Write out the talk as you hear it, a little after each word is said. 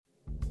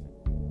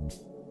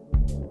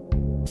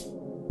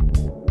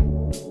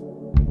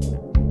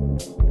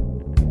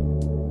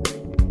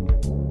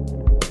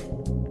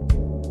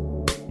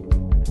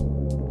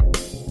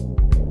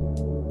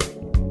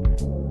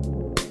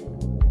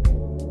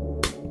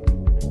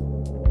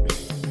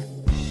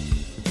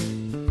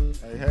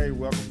Hey,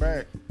 welcome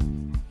back.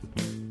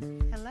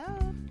 Hello.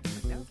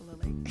 That was a little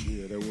late.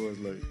 Yeah, that was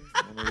late.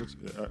 I don't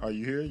know are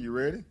you here? You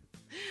ready?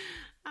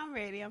 I'm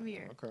ready. I'm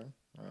here. Okay.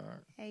 All right.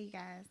 Hey, you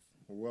guys.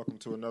 Well, welcome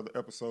to another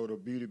episode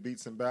of Beauty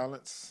Beats and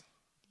Balance.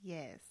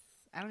 Yes.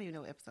 I don't even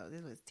know what episode.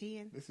 This was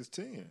 10. This is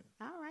 10.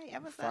 All right.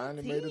 Episode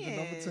Finally 10. made it to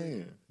number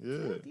 10. Yeah.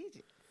 2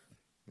 digits.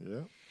 Yeah.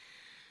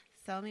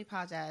 So let me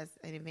apologize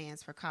in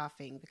advance for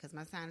coughing because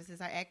my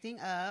sinuses are acting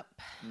up.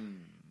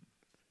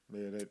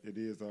 Yeah, it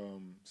is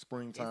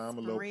springtime.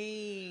 It's A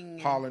spring.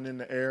 little pollen in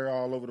the air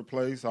all over the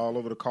place, all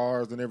over the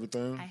cars and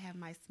everything. I have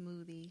my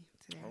smoothie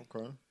today.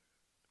 Okay. So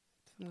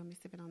I'm going to be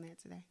sipping on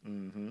that today.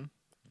 Mm-hmm.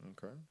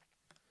 Okay.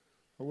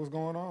 Well, what's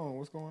going on?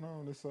 What's going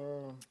on?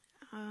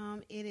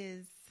 It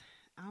is,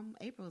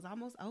 April is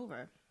almost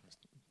over.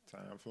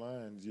 Time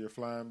flying. Year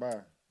flying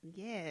by.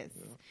 Yes.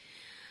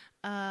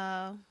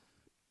 Yeah.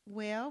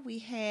 Well, we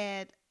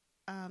had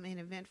an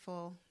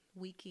eventful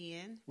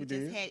weekend. We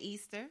just did. had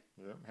Easter.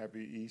 Yeah.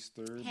 Happy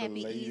Easter.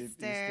 Happy Belated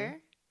Easter.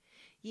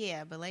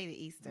 Yeah, belated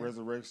Easter.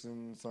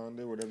 Resurrection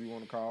Sunday, whatever you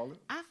want to call it.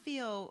 I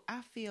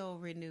feel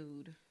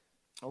renewed.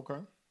 Okay.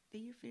 Do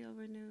you feel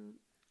renewed?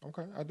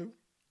 Okay, I do.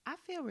 I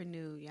feel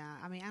renewed, y'all.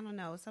 I mean, I don't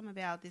know. Something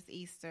about this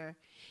Easter,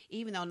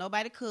 even though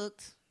nobody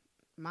cooked.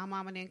 My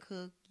mama didn't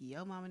cook.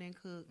 Your mama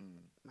didn't cook.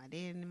 My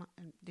dad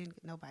didn't.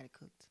 Nobody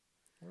cooked.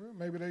 Well,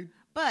 maybe they.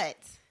 But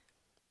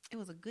it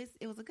was a good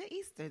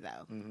Easter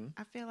though. Mm-hmm.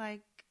 I feel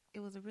like it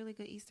was a really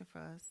good Easter for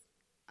us.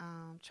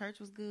 Church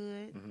was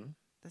good. Mm-hmm.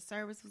 The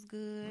service was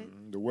good.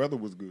 Mm-hmm. The weather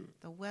was good.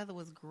 The weather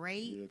was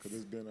great. Yeah, because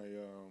it's been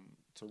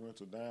a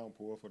torrential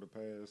downpour for the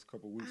past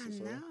couple weeks or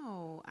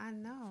so. I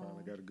know.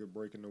 Finally got a good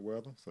break in the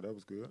weather, so that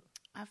was good.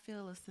 I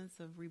feel a sense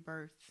of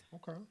rebirth.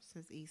 Okay.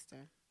 Since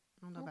Easter.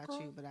 I don't know about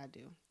you, but I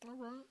do. All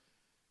right.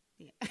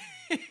 Yeah.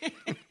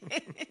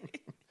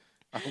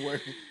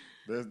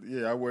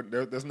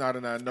 That's not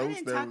in our notes.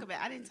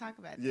 I didn't talk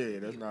about it. Yeah,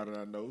 that's not in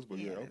our notes, but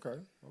yeah, okay.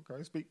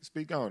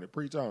 Speak on it.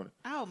 Preach on it.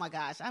 Oh my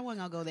gosh, I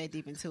wasn't gonna go that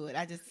deep into it.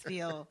 I just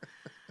feel,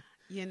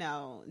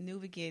 new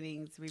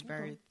beginnings,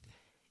 rebirth. Okay.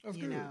 That's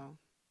you good. know,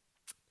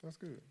 that's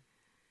good.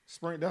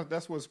 Spring.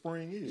 That's what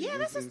spring is. Yeah,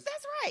 that's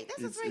right.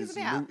 That's what spring's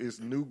about.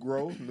 It's new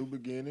growth, new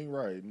beginning.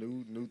 Right.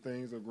 New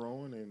things are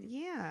growing and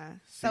yeah,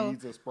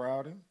 seeds are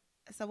sprouting.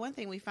 So one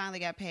thing we finally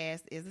got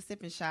past is the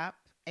Sip and Shop,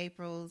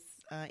 April's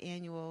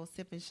annual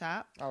Sip and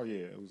Shop. Oh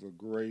yeah, it was a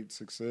great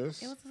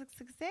success. It was a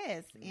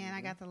success, and I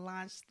got to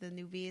launch the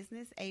new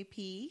business, AP.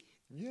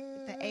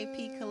 Yeah. The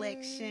AP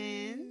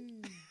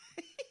collection.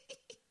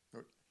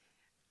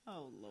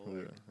 Oh Lord.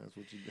 Yeah, that's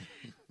what you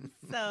did.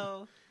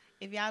 So,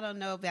 if y'all don't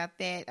know about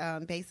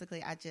that,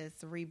 basically I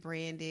just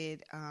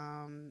rebranded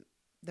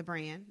the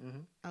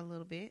brand a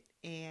little bit,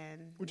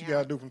 and what you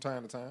gotta do from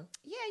time to time?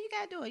 Yeah, you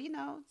gotta do it.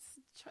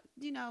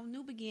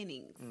 New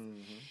beginnings.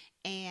 Mm-hmm.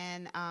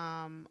 And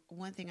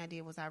one thing I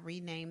did was I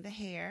renamed the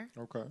hair.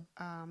 Okay.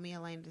 Me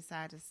and Elena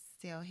decided to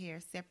sell hair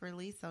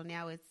separately, so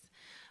now it's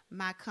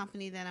my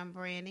company that I'm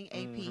branding,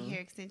 AP Hair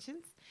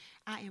Extensions.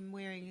 I am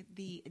wearing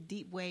the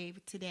Deep Wave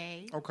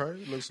today.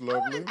 Okay, looks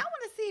lovely. I want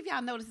to see if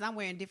y'all notice I'm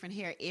wearing different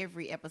hair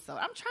every episode.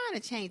 I'm trying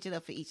to change it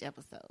up for each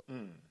episode.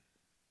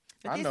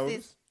 But I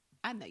noticed.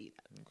 I know you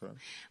know. Okay.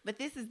 But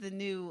this is the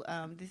new,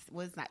 this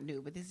was not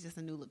new, but this is just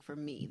a new look for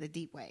me, the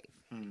Deep Wave.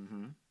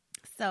 Mm-hmm.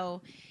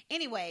 So,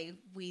 anyway,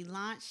 we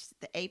launched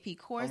the AP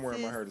courses. I'm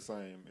wearing my hair the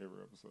same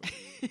every episode.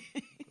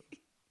 Okay.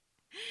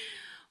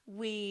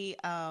 We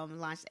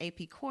launched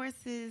AP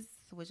courses,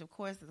 which, of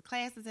course, is the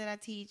classes that I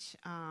teach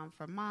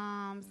for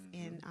moms.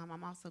 And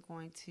I'm also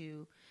going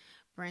to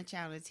branch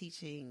out into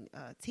teaching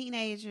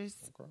teenagers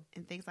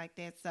and things like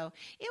that. So,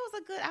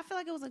 I feel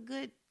like it was a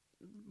good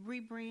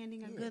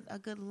rebranding, a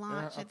good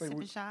launch at Sip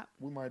and Shop.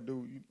 We might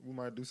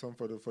do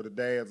something for the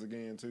dads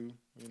again too.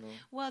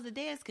 Well, the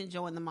dads can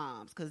join the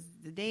moms because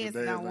the dads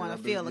don't want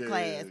to fill the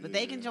class, but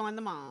they can join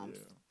the moms.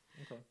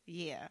 Yeah. Okay.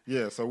 Yeah.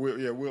 Yeah. So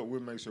we'll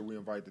make sure we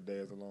invite the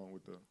dads along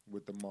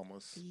with the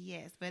mamas.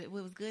 Yes, but it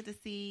was good to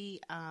see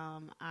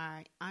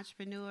our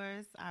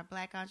entrepreneurs, our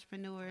Black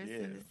entrepreneurs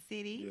in the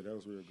city. Yeah, that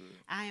was real good.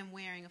 I am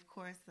wearing, of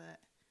course, a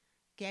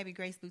Gabby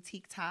Grace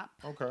boutique top.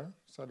 Okay.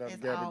 So that's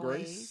Gabby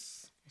Grace.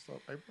 What's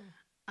up, April?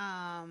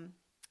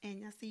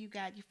 And I see you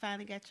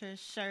finally got your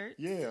shirt.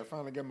 Yeah, I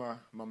finally got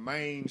my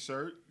main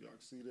shirt. Y'all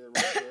can see that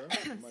right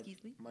there.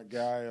 Excuse me. My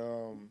guy,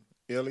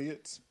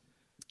 Elliot.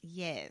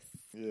 Yes.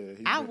 Yeah.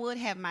 I would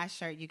have my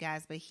shirt, you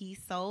guys, but he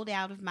sold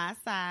out of my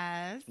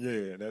size.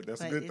 Yeah,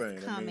 that's a good thing.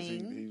 Coming. That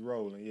means he's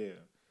rolling, yeah.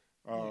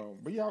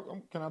 But y'all,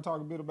 can I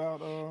talk a bit about...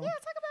 talk about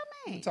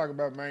Maine. Talk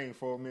about Maine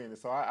for a minute.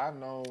 So I've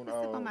known... Sip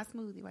on my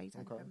smoothie while you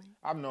talking about Maine.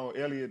 I've known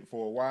Elliot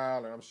for a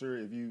while, and I'm sure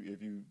if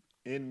you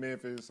in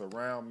Memphis,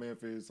 around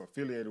Memphis,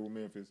 affiliated with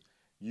Memphis,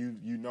 you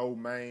know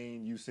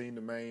Maine, you've seen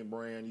the Maine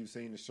brand, you've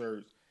seen the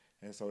shirts.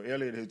 And so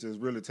Elliot has just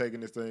really taken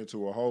this thing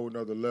to a whole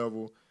nother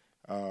level.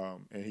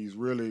 And he's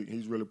really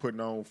putting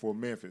on for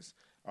Memphis.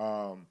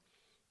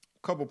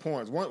 Couple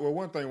points.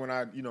 One thing when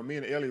me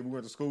and Elliot, we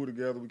went to school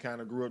together. We kind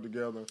of grew up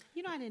together.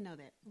 I didn't know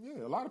that.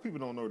 Yeah, a lot of people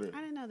don't know that.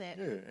 I didn't know that.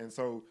 Yeah, and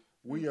so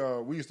we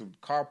used to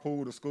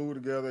carpool to school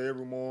together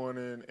every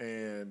morning,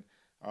 and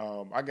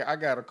I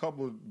got a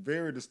couple of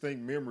very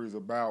distinct memories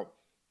about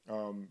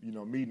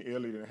meeting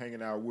Elliot and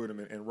hanging out with him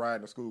and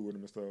riding to school with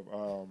him and stuff.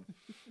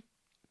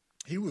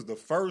 He was the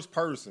first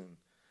person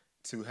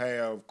to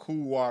have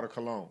cool water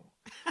cologne.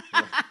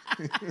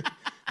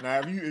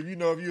 Now, if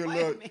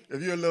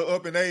you're a little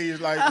up in age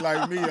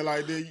like me or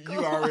like that,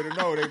 you already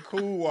know that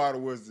cool water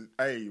was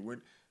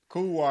when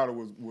cool water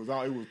was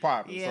on, it was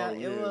popping. Yeah, so,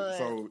 it was.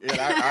 So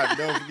I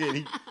never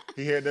forget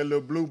he had that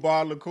little blue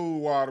bottle of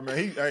cool water,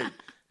 man.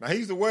 Now he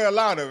used to wear a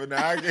lot of it.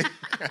 Now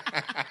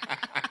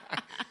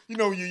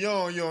when you're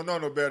young, you don't know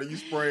no better. You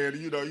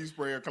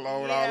spraying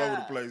cologne all over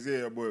the place.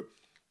 Yeah, but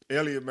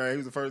Elliot, man, he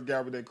was the first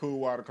guy with that cool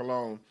water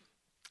cologne.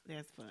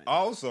 That's funny.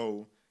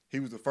 Also, he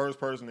was the first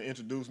person to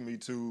introduce me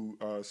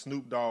to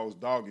Snoop Dogg's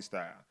Doggy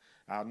Style.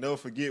 I'll never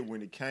forget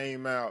when it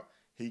came out.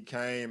 He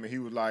came and he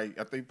was like,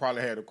 I think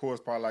probably had a course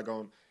probably like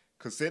on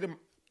cassette.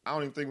 I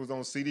don't even think it was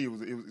on CD. It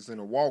was in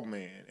a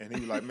Walkman, and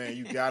he was like, "Man,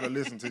 you gotta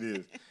listen to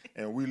this."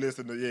 And we used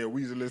to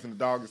listen to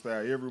Doggy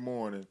Style every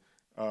morning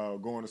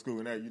going to school.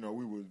 And that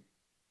we would.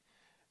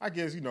 I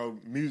guess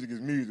music is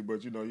music,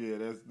 but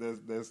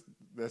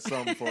that's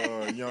something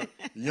for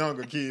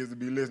younger kids to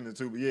be listening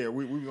to. But yeah,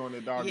 we was on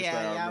that Doggy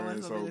Style,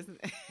 man. So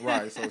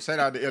right, so shout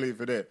out to Elliot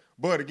for that.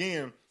 But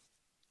again,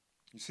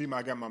 you see,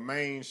 I got my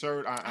Maine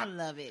shirt. I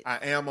love it. I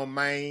am a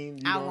Maine.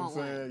 You know what I'm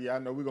saying? One. Yeah, I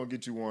know we're gonna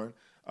get you one.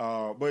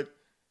 But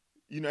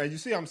you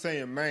see, I'm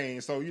saying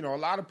Maine. So a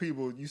lot of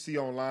people you see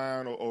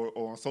online or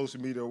on social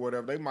media or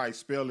whatever, they might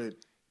spell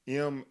it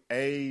Mayne.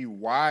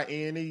 I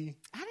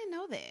didn't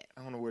know that.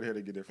 I don't know where the hell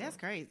they get that from. That's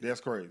crazy.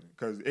 That's crazy.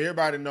 Because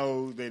everybody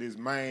knows that it's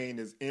Maine.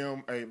 It's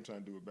I'm trying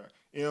to do it back.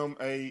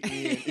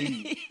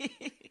 Mane.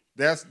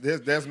 That's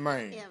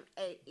Maine. Mane.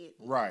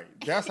 Right.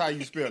 That's how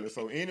you spell it.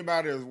 So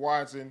anybody that's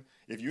watching,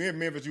 if you're in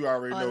Memphis, you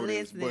already know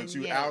this. But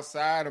you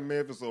outside of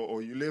Memphis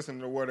or you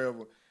listening or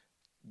whatever,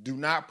 do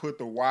not put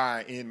the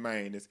Y in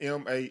Maine. It's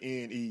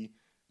Mane.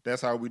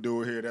 That's how we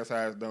do it here. That's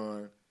how it's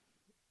done.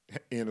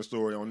 End of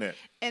story on that.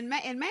 And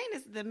Maine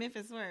is the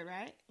Memphis word,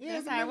 right?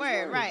 Yeah, that's our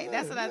word, right? Yeah,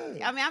 that's what I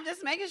mean, I'm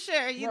just making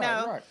sure, you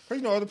know. Right.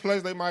 Because, other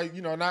places they might,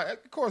 not,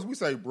 of course we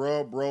say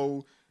bruh,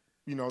 bro,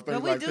 things like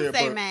that. But we do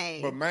say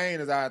Maine. But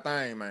Maine is our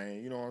thing,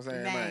 man. You know what I'm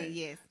saying? Maine,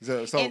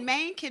 yes. So, and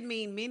Maine can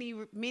mean many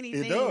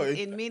things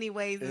in many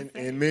ways.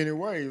 In many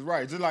ways,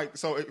 right. Just like,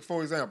 so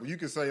for example, you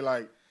could say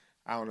like,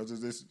 I don't know,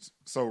 just this is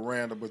so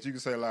random, but you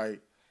could say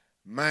like,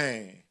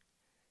 man,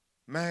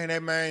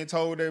 that man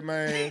told that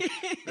man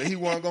that he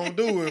wasn't gonna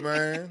do it,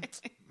 man.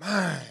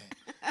 Man,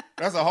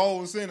 that's a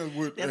whole sentence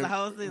with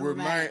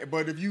man.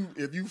 But if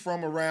you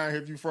from around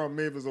here, if you from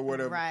Memphis or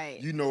whatever, right?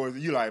 You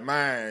like,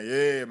 man,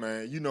 yeah,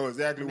 man. You know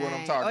exactly what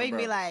I'm talking about. Or you can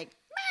be like,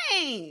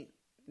 man,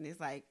 and it's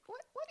like, what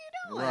are you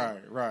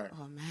doing? Right.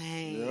 Oh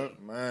man. Yep,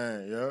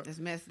 man. Yep. That's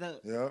messed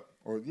up. Yep.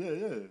 Or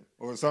yeah.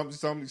 Or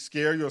something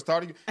scare you or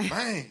start you,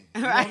 man.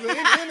 Right.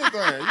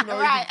 Anything.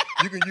 Right.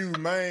 You can use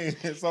man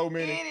in so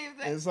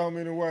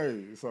many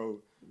ways.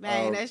 So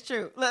man, that's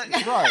true. Look.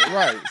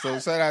 Right. So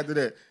shout out to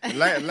that.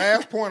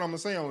 Last point I'm gonna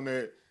say on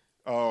that.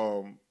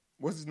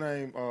 What's his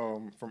name?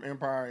 From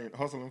Empire and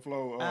Hustle and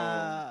Flow.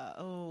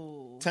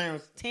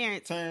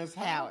 Terrence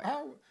Howard.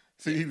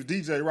 See, he was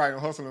DJ right on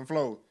Hustle and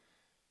Flow.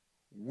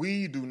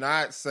 We do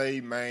not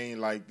say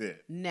Maine like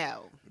that.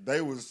 No. He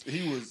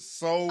was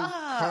so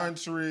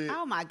country.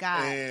 Oh my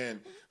God. And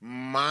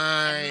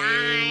mine.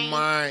 And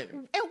why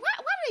do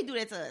they do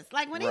that to us?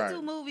 Like when they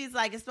do movies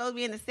like it's supposed to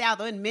be in the South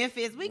or in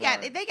Memphis, they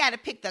got to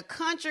pick the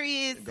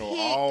countryest. Go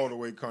all the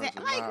way country.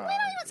 We don't even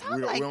talk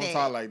like that. We don't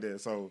talk like that.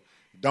 So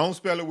don't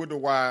spell it with the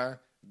Y.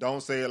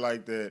 Don't say it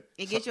like that.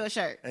 And get you a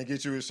shirt.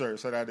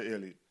 Shout out to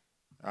Elliot.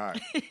 All right.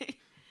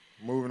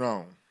 Moving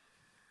on.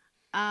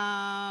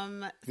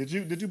 Did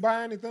you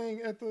buy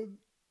anything at the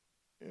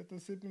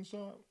sipping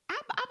shop? I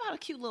bought a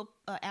cute little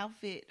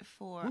outfit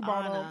for we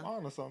bought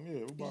Anna something.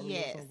 Yeah, we bought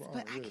yes, for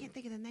but Anna, I can't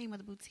think of the name of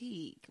the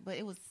boutique. But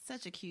it was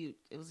such a cute.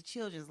 It was a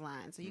children's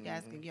line, so you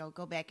guys can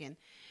go back and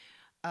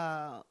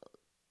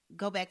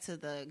go back to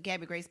the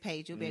Gabby Grace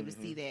page. You'll be able to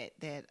see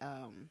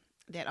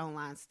that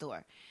online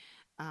store.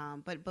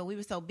 But we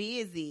were so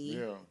busy,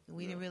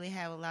 we didn't really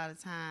have a lot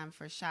of time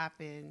for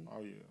shopping.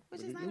 Oh yeah,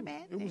 which is not a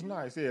bad thing. It was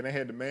nice. Yeah, and they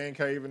had the man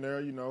cave in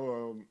there. We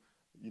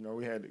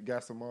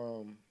got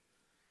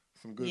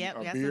some good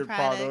beard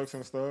products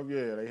and stuff.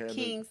 Yeah, they had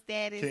King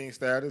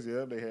Status.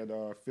 Yeah, they had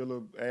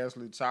Philip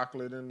Ashley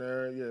chocolate in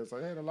there. Yeah, so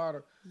they had a lot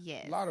of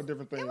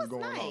different things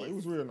going on. It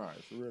was real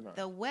nice.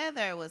 The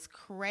weather was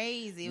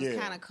crazy. It was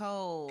kind of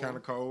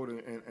cold.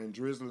 And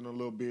drizzling a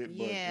little bit.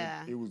 But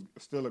it was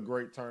still a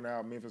great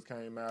turnout. Memphis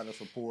came out and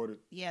supported.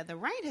 Yeah, the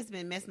rain has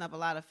been messing up a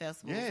lot of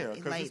festivals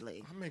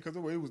lately. Because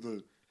it was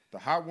the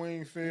Hot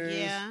Wing Fest,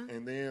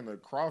 and then the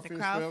Crawfish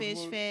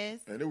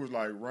Fest. And it was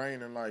like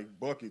raining like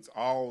buckets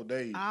all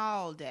day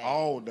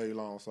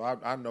long. So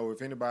I know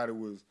if anybody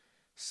was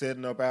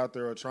setting up out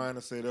there or trying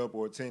to set up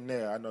or attend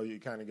there, I know you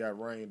kind of got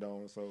rained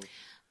on. So,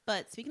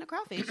 but speaking of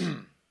crawfish,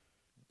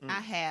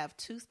 I have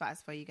 2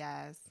 spots for you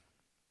guys.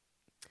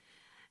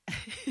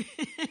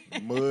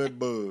 Mud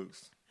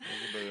bugs.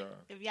 That's what they are.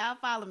 If y'all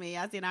follow me,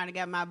 y'all see I already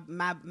got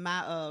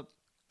my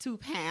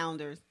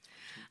 2-pounders.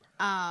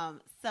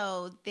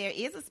 So there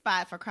is a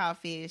spot for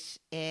crawfish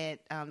at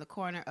the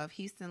corner of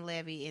Houston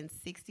Levee and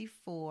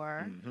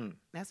 64. Mm-hmm.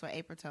 That's what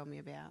April told me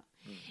about.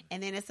 Mm-hmm.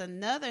 And then it's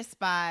another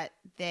spot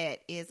that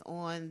is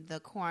on the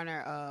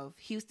corner of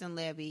Houston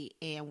Levee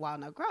and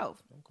Walnut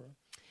Grove. Okay.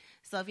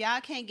 So if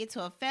y'all can't get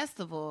to a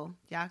festival,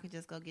 y'all can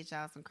just go get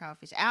y'all some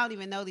crawfish. I don't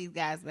even know these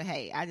guys, but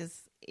hey,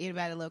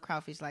 anybody love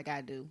crawfish like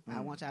I do,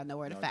 I want y'all to know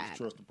where to find just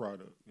trust the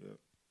product. Yep.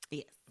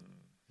 Yes.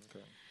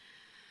 Okay.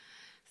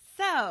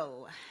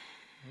 So.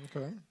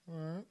 Okay. All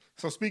right.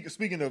 So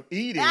speaking of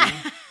eating,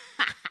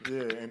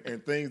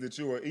 and things that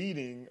you are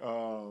eating,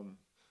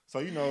 so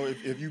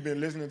if you've been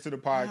listening to the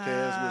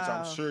podcast, which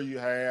I'm sure you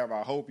have,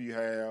 I hope you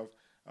have.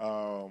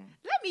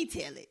 Let me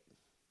tell it.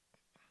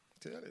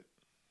 Tell it.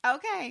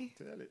 Okay.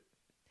 Tell it.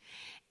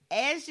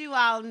 As you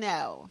all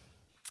know,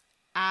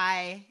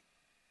 I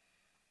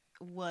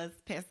was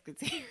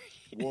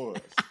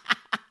pescatarian.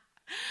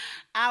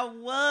 I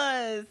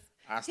was.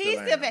 He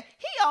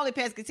only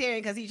pescatarian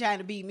because he's trying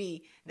to beat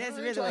me. That's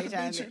really what he's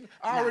trying to do.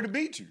 I already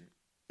beat you.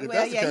 He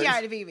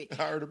already beat me.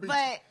 I already beat you.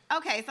 But,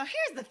 okay, so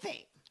here's the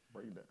thing.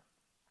 Break it down.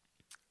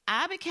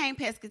 I became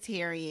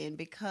pescatarian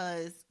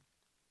because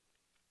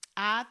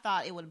I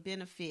thought it would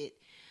benefit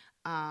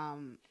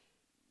my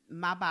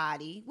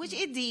body, which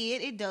it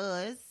did. It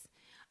does.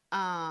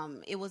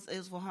 It was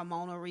for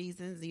hormonal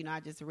reasons. I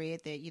just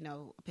read that,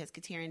 a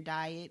pescatarian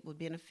diet would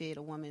benefit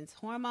a woman's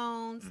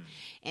hormones.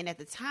 And at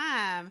the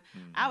time,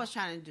 I was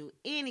trying to do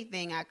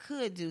anything I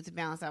could do to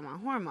balance out my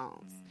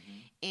hormones.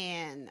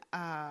 And,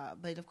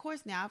 but of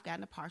course now I've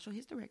gotten a partial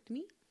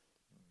hysterectomy.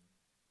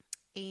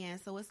 And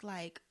so it's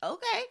like,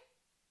 okay.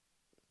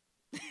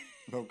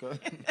 Okay. I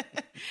can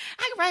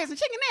probably have some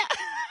chicken now.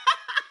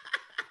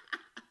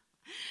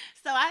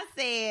 So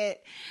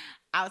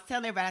I was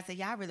telling everybody, I said,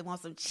 y'all really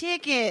want some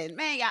chicken.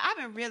 Man, y'all, I've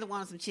been really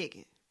wanting some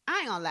chicken. I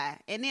ain't gonna lie.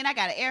 And then I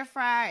got an air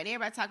fryer, and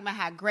everybody talking about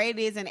how great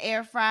it is in the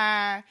air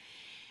fryer.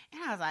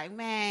 And I was like,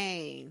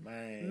 man.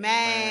 Right.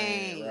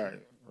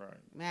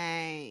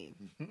 Man.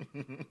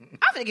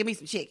 I'm finna get me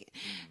some chicken.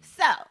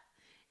 So,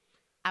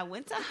 I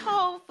went to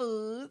Whole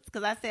Foods,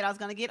 because I said I was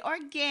gonna get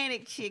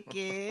organic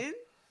chicken.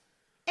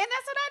 And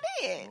that's what I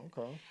did.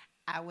 Okay.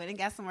 I went and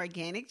got some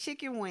organic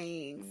chicken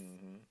wings.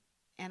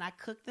 And I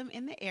cooked them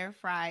in the air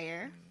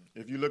fryer.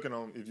 If you're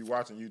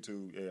watching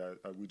YouTube,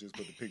 we just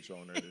put the picture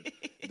on there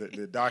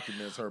that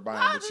documents her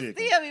buying the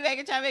chicken. Still be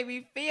trying to make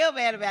me feel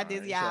bad about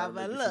this, y'all.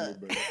 But look,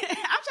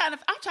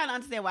 I'm trying to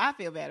understand why I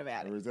feel bad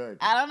about it. Exactly.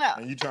 I don't know.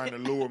 And you trying to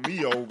lure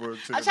me over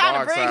to the dark side.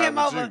 I'm trying to bring him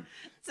over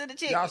to the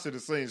chicken. Y'all should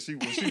have seen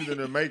when she was in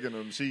there making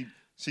them. She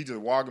just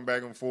walking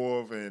back and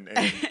forth and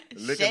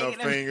licking her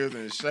fingers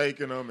and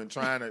shaking them and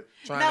trying to.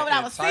 No, when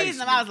I was seasoning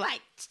them, I was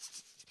like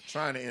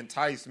trying to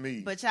entice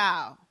me. But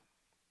y'all,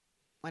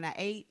 when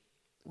I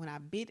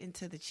bit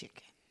into the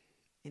chicken,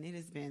 and it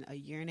has been a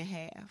year and a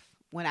half,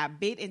 when I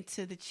bit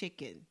into the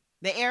chicken,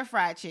 the air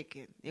fried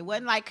chicken, it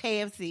wasn't like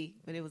KFC,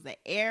 but it was the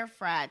air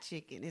fried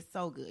chicken. It's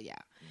so good, y'all.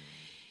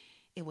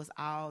 It was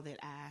all that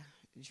I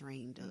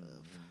dreamed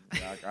of.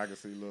 Yeah, I can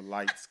see little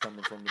lights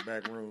coming from the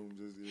back room.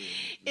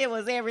 It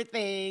was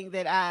everything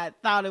that I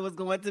thought it was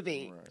going to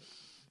be. Right.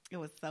 It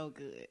was so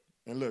good.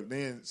 And look,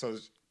 then so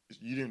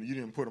you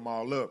didn't put them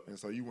all up, and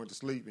so you went to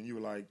sleep, and you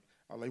were like,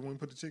 when you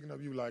put the chicken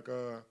up, you were like,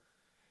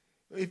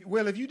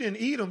 if you didn't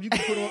eat them, you can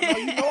put them up.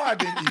 No, I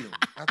didn't eat them.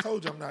 I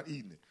told you I'm not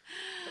eating it.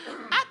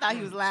 I thought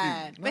he was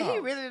lying, but he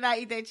really did not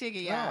eat that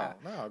chicken, y'all.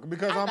 No,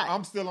 because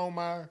I'm still on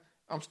my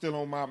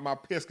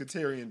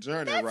pescatarian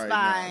journey. That's right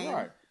fine. now.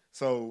 Right.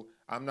 So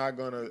I'm not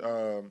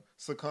gonna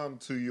succumb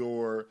to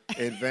your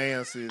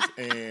advances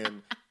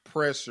and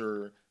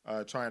pressure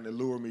trying to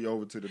lure me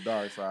over to the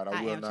dark side.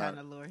 I will not. Trying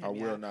to lure him, I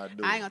will not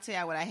do it. I ain't gonna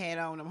tell you what I had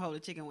on them whole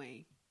chicken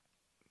wing.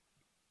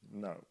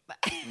 No.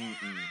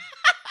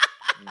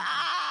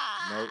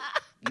 Nope.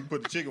 You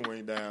put the chicken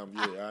wing down.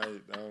 Yeah,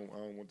 I don't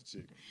want the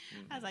chicken.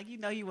 I was like,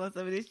 you want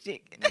some of this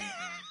chicken.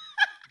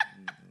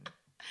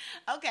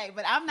 Okay,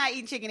 but I'm not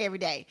eating chicken every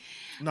day.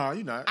 No,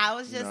 you're not. I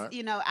was just,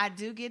 I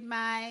do get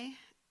my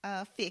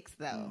fix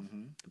though,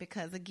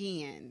 because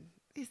again,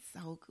 it's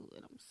so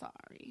good. I'm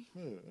sorry.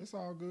 Yeah, it's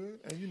all good,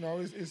 and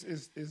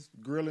it's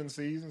grilling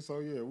season, so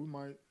yeah, we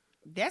might.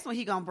 That's when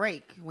he gonna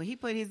break when he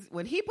put his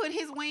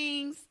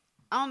wings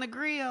on the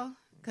grill.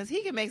 Cause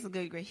he can make some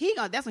good grill.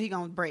 That's when he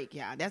gonna break,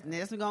 y'all. That's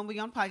when we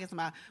gonna podcast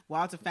about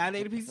Walter found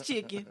a piece of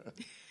chicken.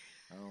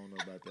 I don't know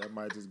about that. I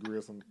might just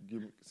grill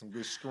give some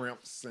good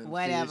shrimps and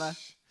whatever.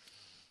 Fish.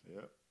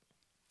 Yep.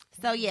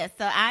 So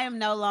I am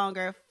no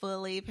longer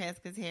fully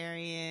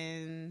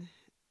pescatarian.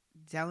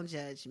 Don't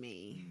judge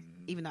me,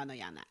 even though I know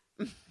y'all not.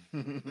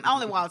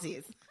 Only Walt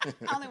is.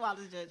 Only Walt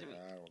is judging me.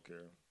 I don't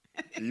care.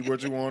 Eat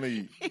what you want to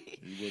eat.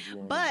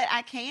 But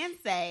I can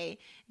say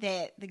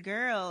that the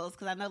girls,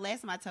 because I know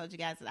last time I told you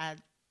guys that I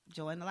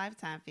joined the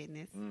Lifetime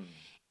Fitness,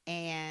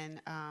 and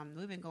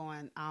we've been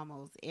going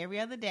almost every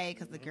other day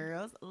because the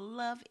girls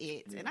love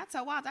it. Yeah. And I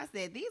told Walt, I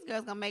said, these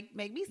girls gonna make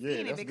me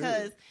skinny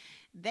because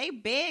they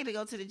beg to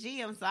go to the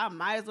gym, so I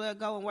might as well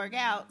go and work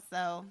out.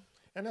 So.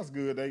 And that's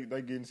good. They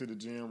get into the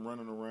gym,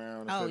 running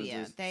around instead of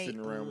just sitting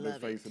around with their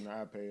face in the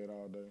iPad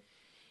all day.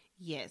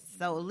 Yes.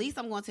 So at least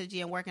I'm going to the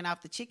gym working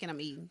off the chicken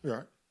I'm eating.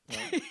 Right.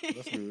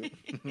 That's good.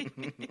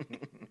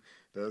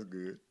 That's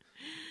good.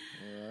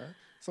 All right.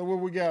 So what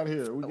we got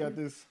here? We got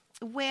this.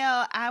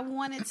 Well, I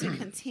wanted to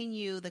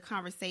continue the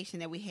conversation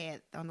that we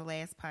had on the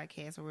last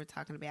podcast where we were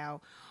talking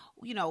about,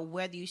 you know,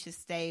 whether you should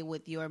stay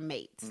with your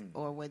mate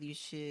or whether you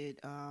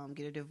should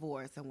get a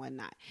divorce and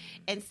whatnot.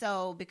 And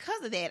so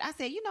because of that, I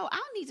said, you know,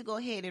 I need to go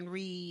ahead and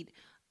read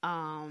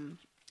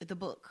the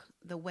book,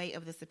 The Way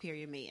of the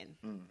Superior Man.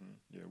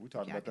 Yeah, we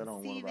talked about that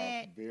on one of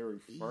our very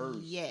first.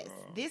 Yes,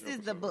 this is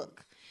the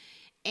book.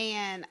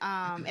 And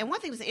one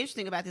thing that's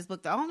interesting about this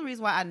book, the only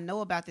reason why I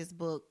know about this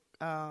book,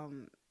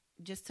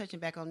 just touching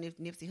back on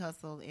Nipsey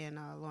Hussle and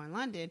Lauren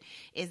London,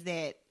 is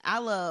that I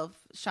love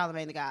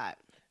Charlamagne the God.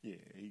 Yeah,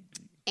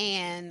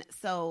 and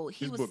so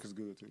his book is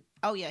good too.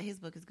 Oh yeah, his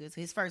book is good.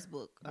 So his first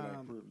book,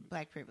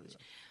 Black Privilege.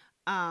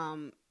 Yeah.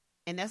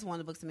 And that's one of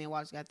the books that me and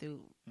Walter got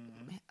through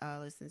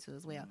listening to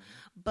as well.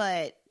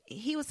 But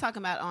he was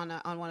talking about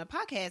on one of the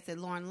podcasts that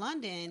Lauren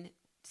London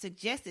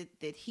suggested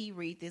that he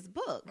read this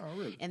book. Oh,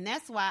 really? And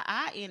that's why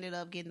I ended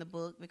up getting the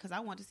book, because I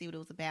wanted to see what it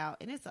was about.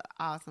 And it's an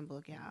awesome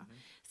book, y'all.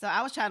 So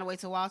I was trying to wait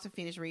till Walter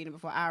finished reading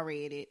before I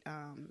read it,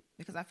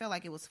 because I felt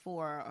like it was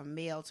for a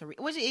male to read,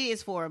 which it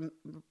is for,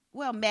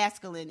 well,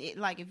 masculine.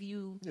 Like if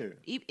you,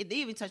 it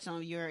even touched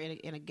on if you're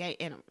in a gay,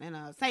 in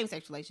a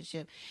same-sex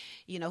relationship,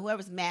 you know,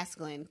 whoever's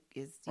masculine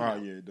is, you know,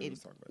 it does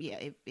talk about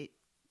that. it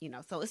you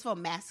know, so it's for a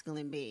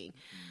masculine being.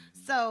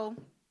 So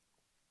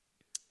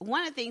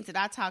one of the things that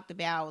I talked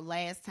about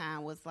last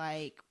time was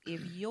like,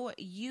 if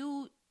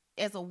you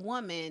as a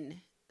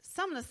woman,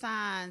 some of the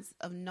signs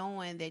of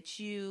knowing that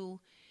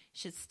you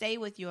should stay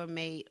with your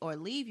mate or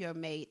leave your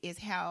mate is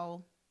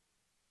how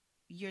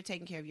you're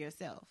taking care of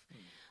yourself,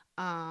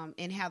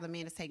 and how the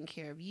man is taking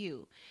care of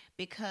you.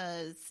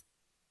 Because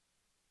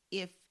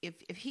if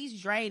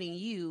he's draining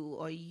you,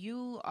 or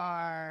you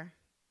are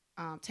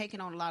taking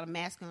on a lot of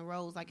masculine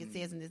roles, like it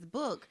says in this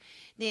book,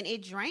 then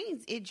it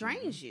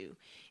drains you.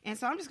 And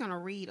so I'm just going to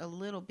read a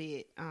little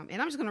bit,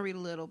 and I'm just going to read a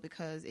little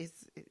because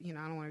it's, you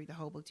know, I don't want to read the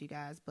whole book to you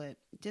guys, but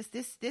just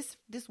this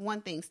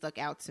one thing stuck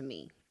out to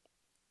me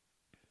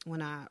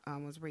when I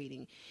was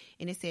reading,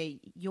 and it said,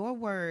 your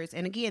words,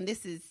 and again,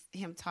 this is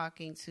him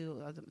talking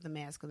to the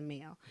masculine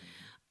male.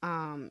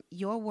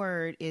 Your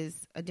word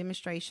is a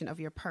demonstration of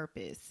your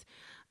purpose,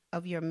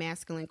 of your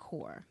masculine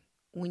core.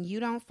 When you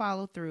don't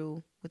follow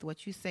through with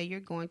what you say you're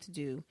going to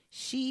do,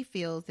 she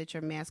feels that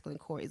your masculine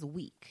core is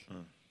weak.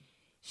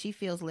 She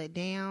feels let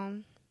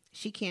down.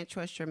 She can't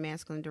trust your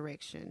masculine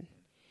direction.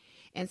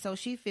 And so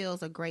she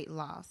feels a great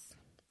loss.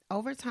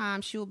 Over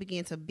time, she will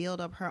begin to build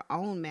up her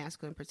own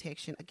masculine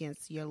protection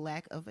against your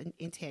lack of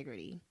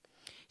integrity.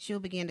 She will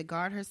begin to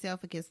guard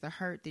herself against the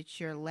hurt that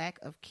your lack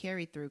of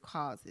carry-through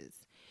causes.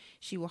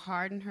 She will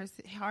harden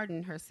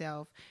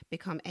herself,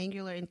 become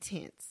angular and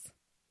tense.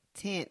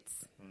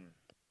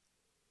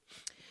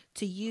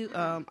 To you,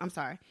 I'm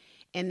sorry.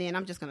 And then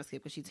I'm just going to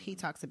skip because he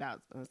talks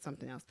about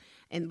something else.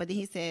 But then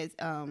he says,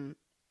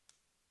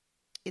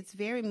 it's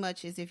very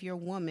much as if your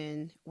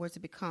woman were to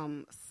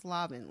become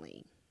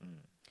slovenly.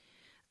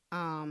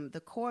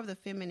 The core of the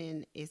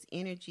feminine is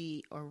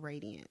energy or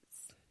radiance.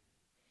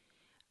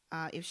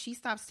 If she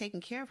stops taking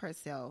care of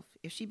herself,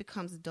 if she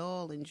becomes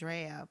dull and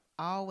drab,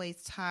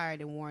 always tired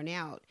and worn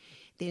out,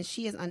 then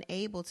she is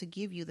unable to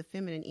give you the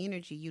feminine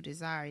energy you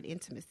desire in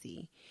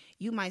intimacy.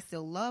 You might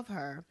still love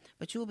her,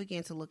 but you will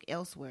begin to look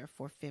elsewhere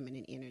for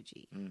feminine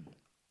energy.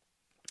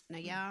 Now,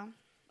 y'all,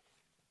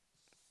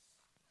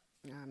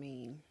 I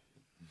mean,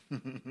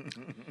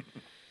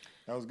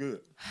 that was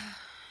good.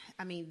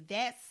 I mean,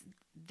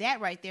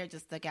 that right there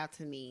just stuck out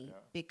to me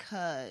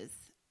because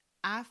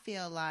I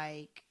feel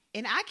like,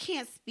 and I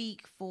can't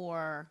speak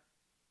for,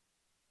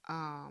 well,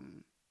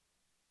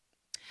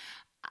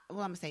 I'm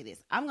going to say this.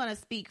 I'm going to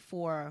speak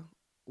for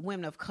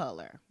women of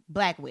color,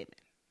 black women.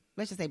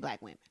 Let's just say black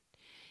women.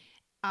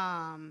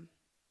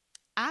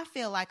 I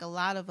feel like a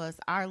lot of us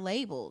are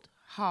labeled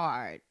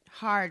hard,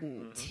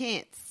 hardened,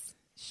 tense,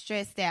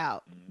 stressed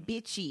out,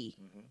 bitchy,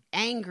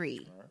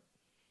 angry,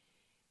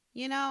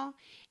 you know?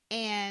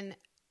 And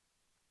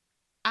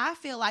I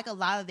feel like a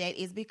lot of that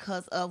is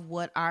because of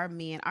what our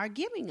men are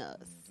giving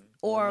us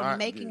or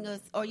making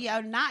us, or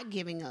not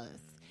giving us.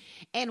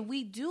 And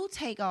we do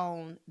take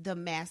on the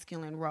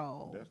masculine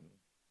role,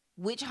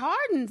 which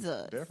hardens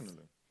us.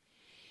 Definitely.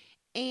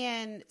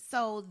 And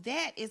so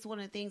that is one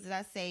of the things that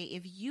I say,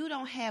 if you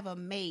don't have a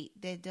mate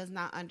that does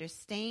not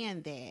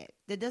understand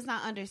that does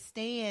not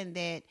understand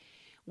that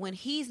when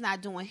he's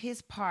not doing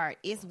his part,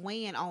 it's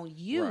weighing on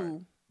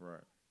you.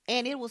 Right.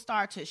 And it will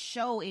start to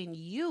show in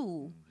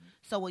you.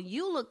 So when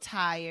you look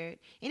tired,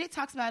 and it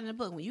talks about it in the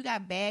book, when you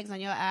got bags on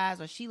your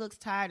eyes, or she looks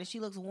tired, or she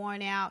looks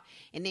worn out,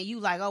 and then you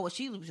like, oh, well,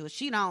 she don't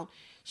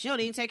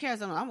even take care of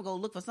something. I'm gonna go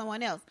look for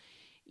someone else.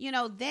 You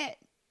know that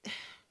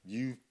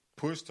you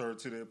pushed her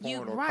to that point,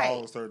 or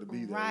caused her to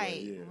be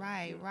there.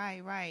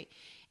 Right.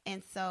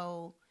 And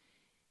so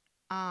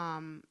I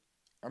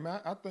mean,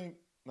 I think,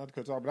 not to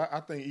cut you off, but I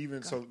think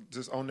even so,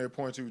 just on that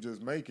point you were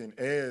just making,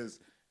 as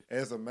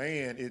a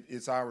man,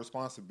 it's our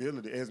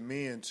responsibility as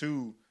men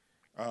to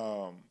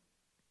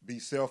be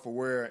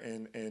self-aware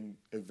and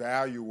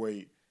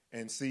evaluate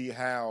and see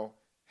how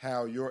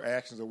your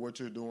actions or what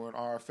you're doing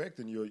are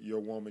affecting your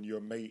woman,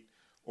 your mate,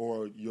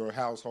 or your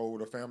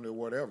household or family or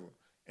whatever.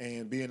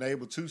 And being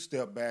able to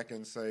step back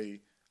and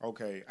say,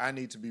 okay, I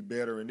need to be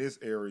better in this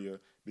area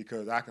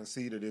because I can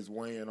see that it's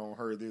weighing on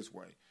her this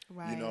way.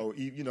 Right.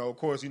 Of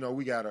course,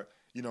 we gotta,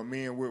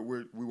 men,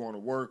 we want to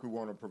work, we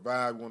want to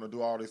provide, we want to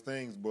do all these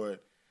things,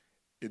 but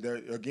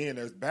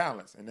there's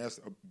balance, and that's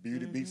a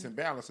beauty beats in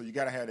balance. So you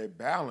got to have that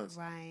balance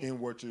in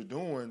what you're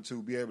doing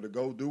to be able to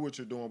go do what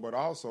you're doing, but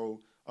also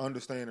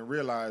understand and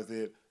realize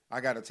that I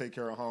got to take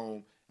care of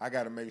home. I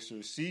got to make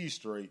sure she's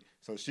straight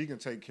so she can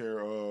take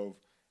care of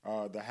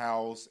the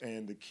house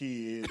and the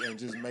kids, and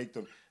just make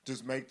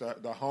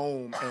the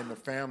home and the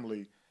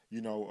family,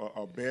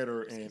 a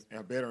better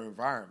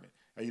environment.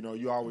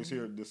 You always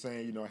hear the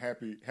saying,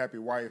 happy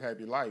wife,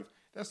 happy life.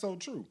 That's so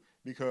true,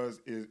 because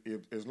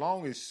if as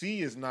long as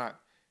she is not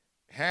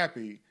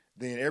happy,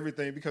 then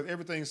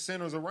everything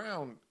centers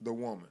around the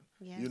woman.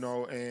 Yes.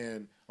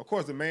 And of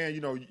course the man,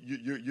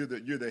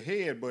 you're the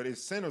head, but it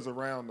centers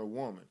around the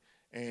woman,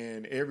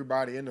 and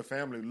everybody in the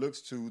family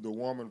looks to the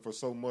woman for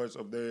so much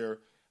of their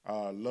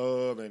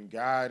love and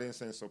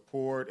guidance and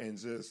support, and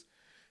just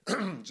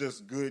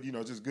just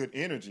good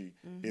energy.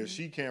 If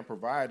she can't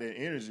provide that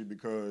energy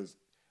because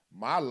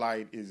my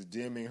light is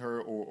dimming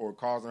her or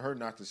causing her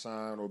not to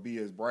shine or be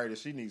as bright as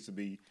she needs to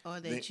be,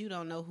 or that you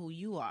don't know who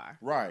you are,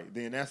 right?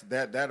 Then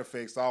that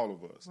affects all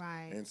of us,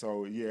 right? And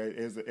so,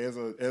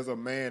 as a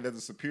man, as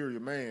a superior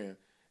man,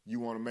 you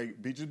want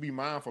to just be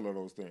mindful of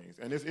those things,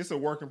 and it's a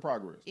work in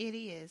progress. It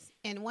is.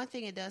 And one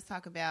thing it does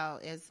talk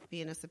about as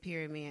being a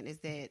superior man is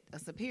that a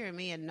superior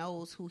man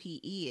knows who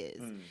he is.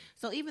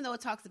 So even though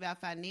it talks about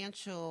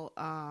financial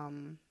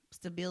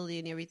stability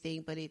and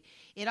everything, but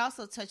it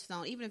also touches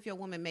on, even if your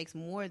woman makes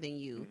more than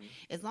you,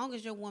 as long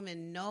as your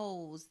woman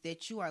knows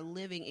that you are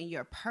living in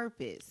your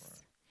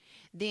purpose,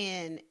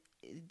 then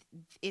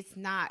it's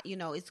not,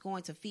 it's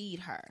going to feed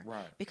her.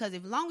 Right. Because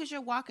as long as you're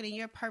walking in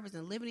your purpose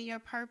and living in your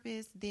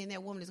purpose, then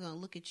that woman is going to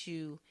look at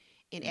you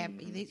and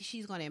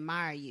she's going to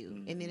admire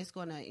you. And then it's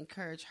going to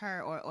encourage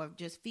her or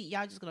just feed,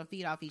 y'all just going to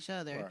feed off each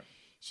other. Right.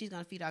 She's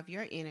going to feed off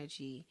your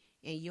energy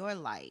and your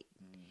light.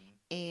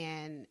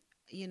 And,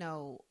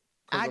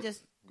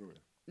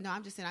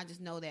 I'm just saying, I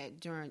just know that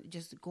during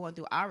just going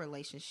through our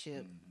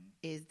relationship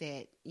is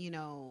that,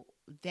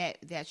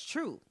 that's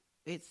true.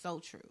 It's so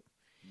true.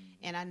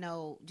 And I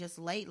know just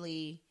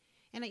lately,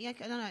 and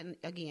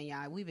again,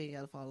 y'all, we've been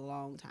together for a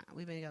long time.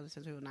 We've been together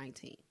since we were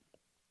 19.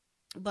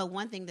 But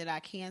one thing that I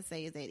can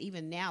say is that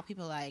even now,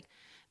 people are like,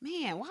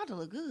 man, Walter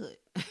look good.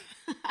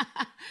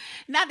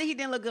 Not that he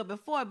didn't look good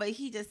before, but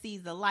he just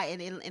sees the light,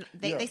 and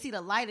they see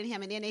the light in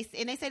him, and then they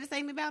say the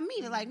same about me.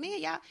 They're like,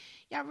 man,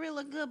 y'all really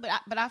look good,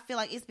 but I feel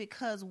like it's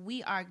because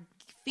we are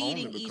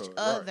feeding each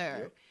other.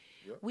 Right.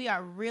 Yep. We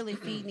are really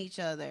feeding each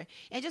other.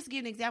 And just to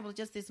give an example,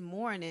 just this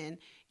morning,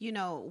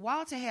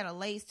 Walter had a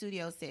late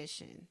studio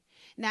session.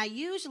 Now,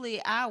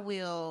 usually I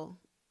will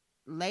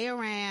lay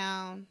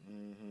around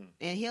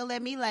and he'll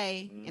let me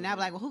lay, and I'll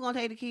be like, well, who gonna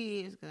take the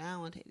kids? Because I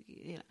don't want to take the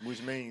kids.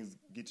 Which means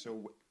get your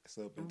ass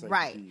up and take the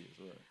kids.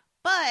 Right.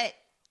 But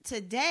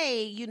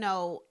today,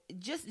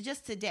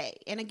 just today,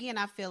 and again,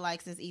 I feel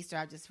like since Easter,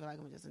 I just feel like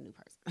I'm just a new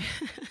person.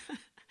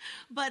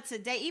 But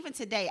even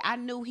today, I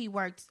knew he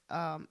worked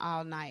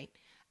all night.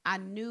 I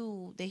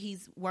knew that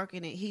he's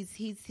working and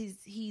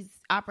he's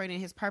operating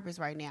his purpose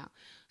right now.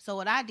 So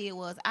what I did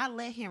was I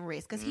let him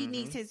rest because he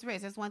needs his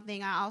rest. That's one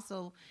thing I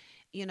also,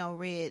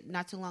 read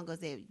not too long ago,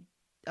 that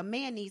a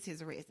man needs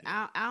his rest.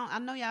 I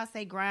know y'all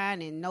say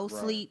grind and no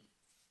sleep.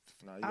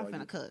 No, I'm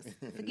finna cuss.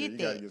 Forget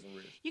that.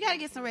 You gotta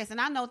get some rest. And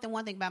I know the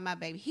one thing about my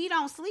baby, he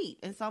don't sleep.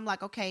 And so I'm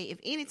like, okay, if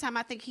anytime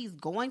I think he's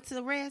going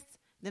to rest,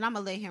 then I'm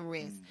gonna let him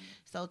rest.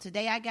 So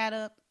today I got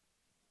up,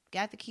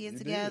 got the kids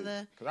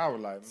together. Because I was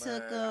like,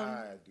 man,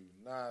 I do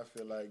not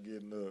feel like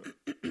getting up.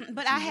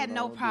 But I had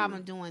no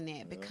problem doing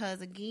that because,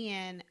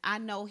 again, I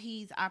know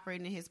he's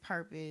operating in his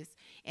purpose,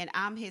 and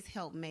I'm his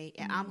helpmate,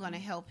 and I'm going to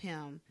help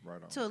him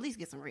to at least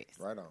get some rest.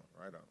 Right on.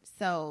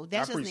 So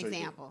that's just an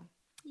example.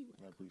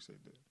 I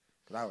appreciate that.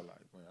 Because I was like,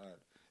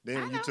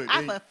 man,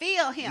 I could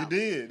feel him. You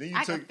did. Then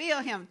I could feel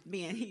him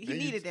being, he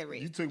needed that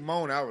rest. You took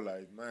Mona. I was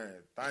like, man,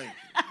 thank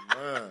you,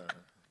 man.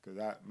 Cause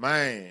I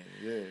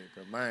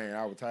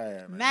was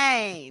tired,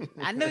 man.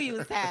 I knew you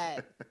was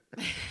tired.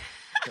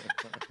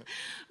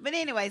 But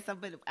anyway,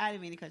 but I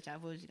didn't mean to cut you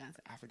off. What was you gonna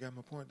say? I forgot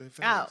my point. That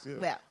fast.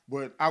 Well.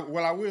 But I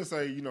will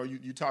say,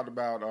 you talked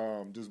about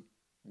just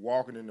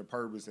walking in the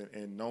purpose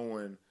and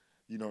knowing,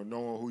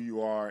 knowing who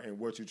you are and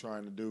what you're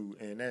trying to do,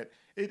 and that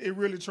it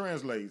really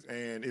translates,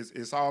 and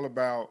it's all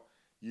about,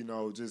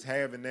 just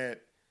having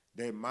that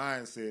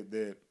mindset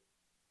that,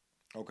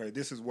 okay,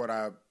 this is what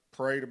I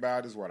prayed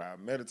about, is what I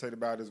meditate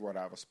about, is what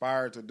I've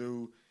aspired to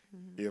do.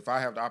 If I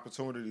have the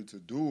opportunity to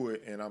do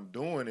it and I'm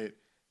doing it,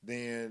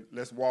 then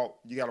let's walk.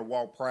 You got to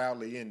walk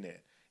proudly in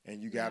that.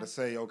 And you got to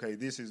say, okay,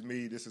 this is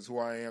me. This is who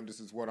I am. This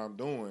is what I'm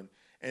doing.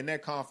 And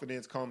that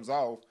confidence comes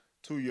off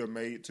to your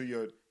mate, to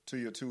your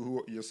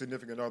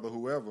significant other,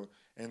 whoever.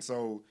 And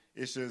so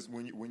it's just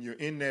when you're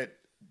in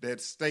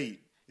that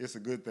state, it's a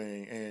good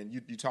thing. And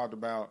you talked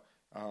about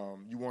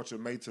you want your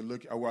mate to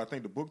look. Well, I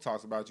think the book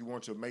talks about you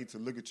want your mate to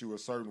look at you a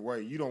certain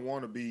way. You don't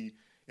want to be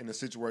in a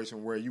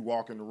situation where you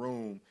walk in the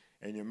room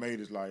and your mate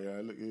is like,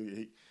 look,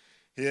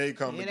 here they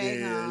come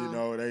again. You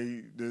know,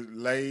 they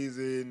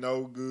lazy,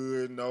 no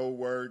good, no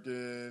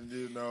working.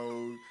 You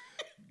know,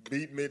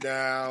 beat me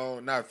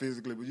down, not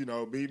physically, but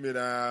beat me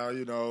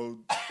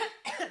down.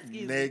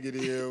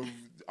 Negative,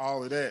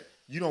 all of that.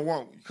 You don't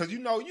want, because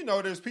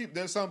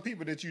there's some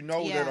people that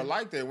that are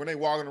like that. When they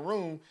walk in the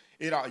room,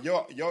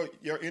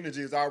 your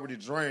energy is already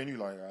drained. You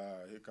like,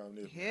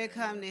 here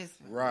come this.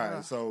 Right.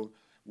 Ugh. So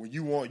when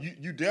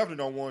you definitely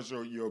don't want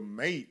your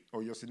mate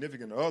or your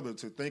significant other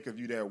to think of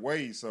you that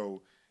way.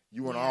 So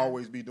you want to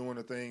always be doing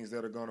the things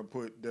that are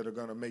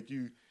gonna make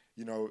you,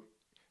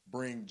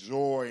 bring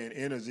joy and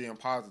energy and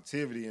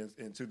positivity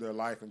into their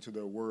life, into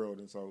their world.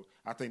 And so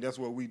I think that's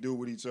what we do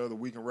with each other.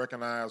 We can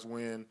recognize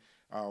when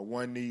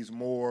one needs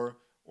more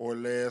or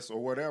less or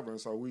whatever. And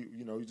so we,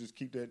 you just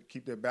keep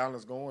that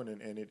balance going,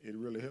 and it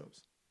really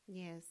helps.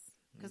 Yes.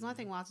 Because one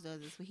thing Walter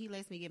does is when he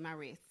lets me get my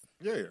rest.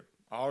 Yeah.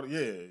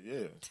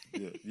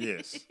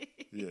 Yes.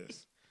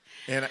 Yes.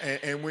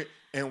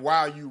 And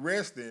while you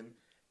resting,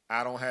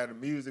 I don't have the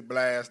music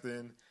blasting. I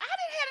didn't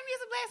have the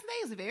music blasting.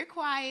 It was very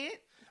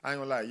quiet. I ain't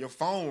gonna lie, your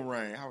phone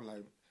rang. I was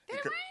like,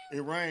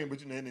 it rang, but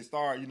then it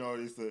started.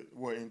 It's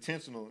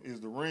intentional is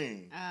the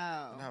ring.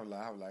 Oh, and I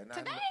was like, nah,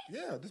 today?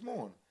 Yeah, this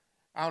morning.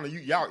 I don't know,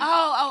 y'all.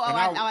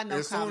 I know.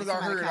 As soon as I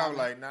heard it, I was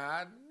like,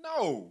 nah,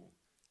 no.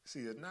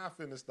 See, it's not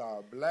finna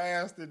start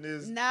blasting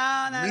this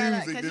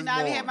music because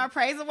I had my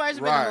praise and worship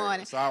in the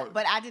morning. So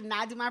but I did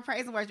not do my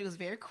praise and worship. It was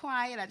very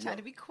quiet. I tried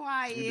to be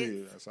quiet.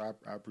 You did. So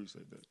I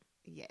appreciate that.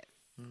 Yes.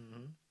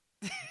 Mm-hmm.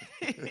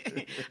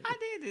 I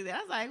did do that. I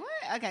was like, what?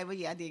 Okay, but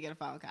I did get a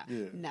phone call.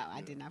 Yeah, no,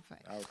 I did not play.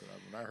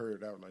 When I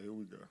heard it, I was like, here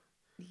we go.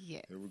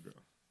 Yeah. Here we go.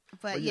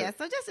 But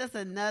so just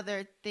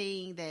another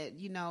thing that,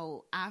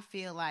 I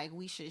feel like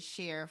we should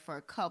share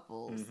for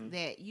couples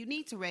that you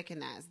need to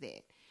recognize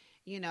that,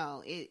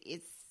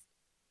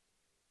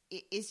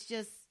 it's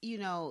just,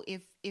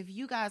 if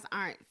you guys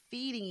aren't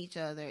feeding each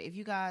other, if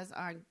you guys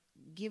aren't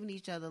giving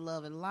each other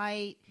love and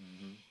light,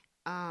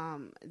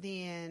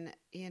 then,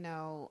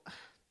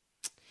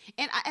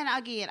 and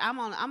again, I'm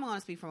going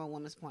to speak from a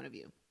woman's point of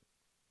view.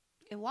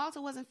 If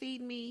Walter wasn't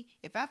feeding me,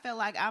 if I felt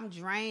like I'm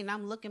drained,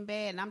 I'm looking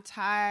bad, and I'm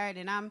tired,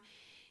 and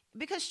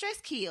because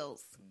stress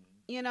kills,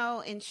 and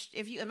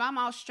if I'm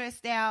all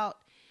stressed out,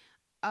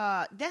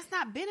 that's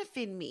not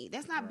benefiting me.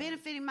 That's not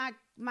benefiting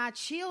my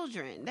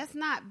children. That's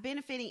not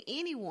benefiting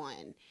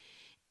anyone.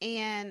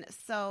 And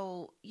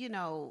so,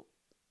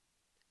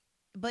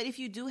 but if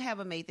you do have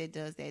a mate that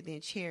does that,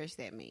 then cherish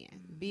that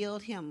man,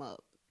 build him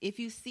up. If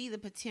you see the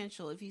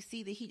potential, if you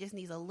see that he just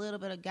needs a little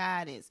bit of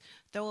guidance,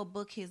 throw a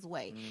book his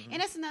way.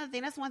 And that's another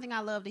thing. That's one thing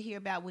I love to hear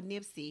about with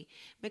Nipsey.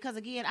 Because,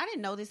 again, I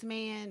didn't know this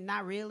man,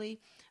 not really.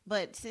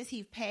 But since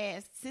he's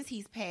passed,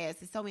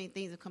 and so many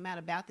things have come out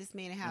about this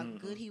man and how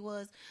good he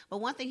was. But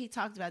one thing he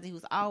talked about, that he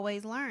was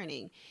always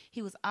learning.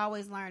 He was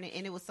always learning.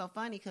 And it was so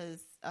funny because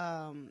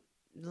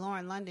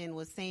Lauren London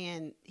was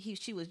saying,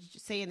 she was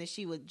saying that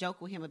she would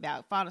joke with him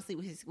about falling asleep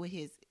with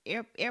his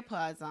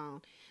AirPods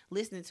on,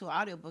 listening to an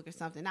audiobook or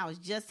something. I was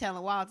just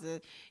telling Walter,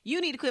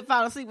 you need to quit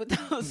falling asleep with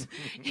those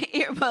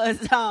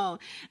earbuds on,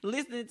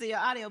 listening to your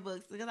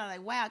audiobooks. Because I'm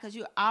like, wow, because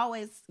you're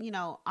always,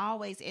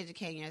 always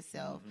educating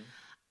yourself.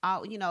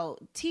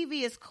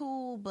 TV is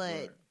cool,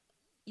 but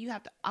you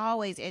have to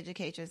always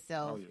educate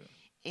yourself.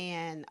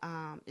 And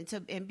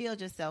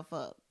build yourself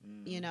up,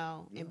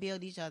 and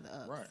build each other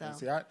up. Right. So. And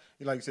see,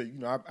 like you said,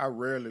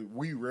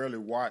 we rarely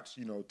watch,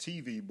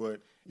 TV,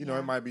 but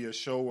it might be a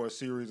show or a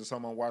series or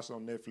something I'm watching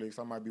on Netflix.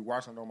 I might be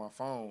watching it on my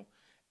phone,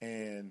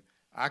 and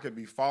I could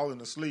be falling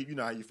asleep. You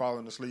know how you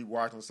falling asleep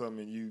watching something,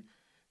 and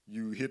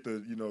you hit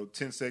the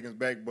 10 seconds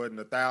back button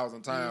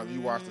 1,000 times. You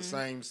watch the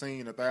same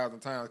scene 1,000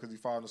 times because you're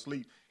falling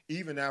asleep.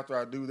 Even after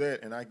I do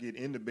that and I get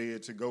into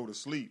bed to go to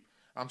sleep,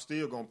 I'm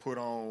still gonna put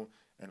on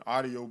an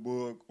audio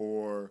book,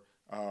 or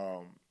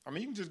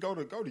you can just go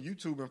to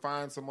YouTube and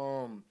find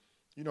some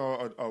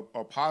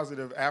a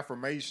positive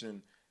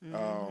affirmation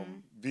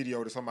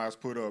video that somebody's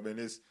put up, and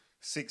it's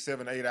 6,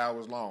 7, 8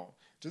 hours long.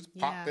 Just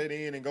pop that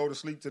in and go to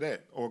sleep to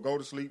that, or go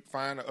to sleep,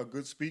 find a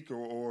good speaker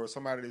or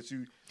somebody that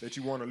you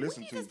want to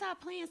listen to. You need to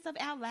stop playing stuff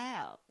out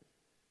loud.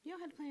 You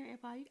don't have to play your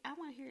AirPod. I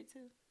want to hear it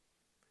too.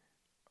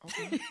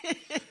 Okay.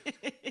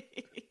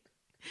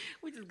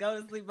 We just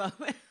go to sleep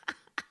over.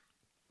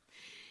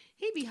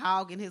 He be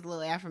hogging his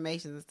little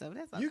affirmations and stuff.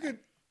 That's okay.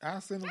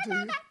 I'll send them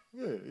to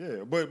you.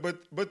 Yeah.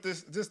 But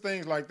this just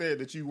things like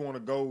that you want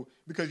to go,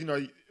 because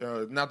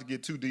not to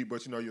get too deep,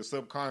 but your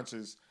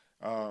subconscious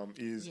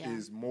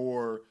is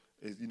more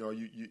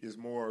is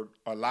more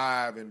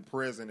alive and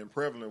present and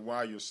prevalent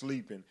while you're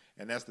sleeping,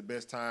 and that's the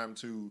best time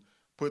to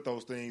put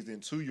those things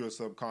into your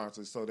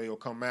subconscious so they'll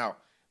come out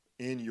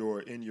in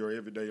your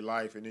everyday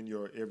life and in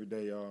your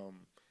everyday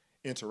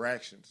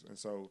interactions. And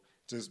so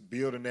just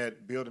building that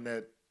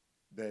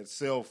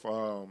self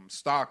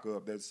stock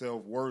up, that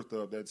self worth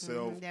up, that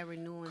self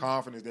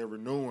confidence, that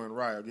renewing.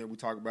 Right. Again, we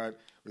talk about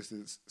it's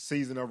the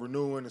season of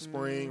renewing, the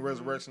spring,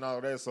 resurrection, all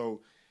of that.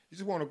 So you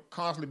just want to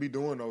constantly be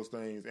doing those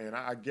things, and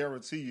I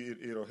guarantee you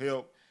it'll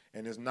help.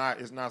 And it's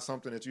not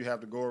something that you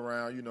have to go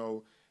around,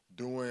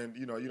 doing.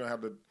 You don't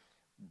have to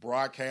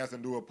broadcast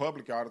and do it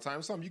public all the time.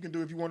 It's something you can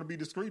do if you want to be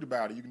discreet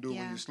about it. You can do it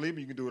when you're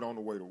sleeping. You can do it on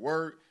the way to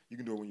work. You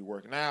can do it when you're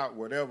working out,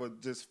 whatever.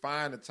 Just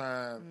find the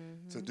time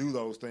to do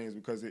those things,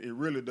 because it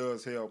really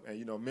does help.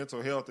 And,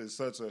 mental health is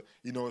such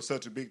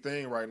a big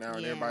thing right now,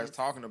 and everybody's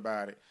talking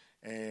about it.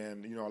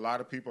 And, a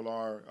lot of people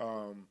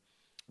are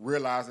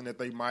realizing that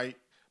they might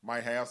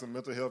have some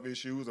mental health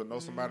issues or know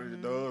somebody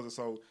that does. And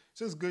so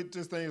just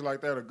things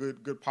like that are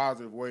good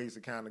positive ways to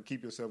kind of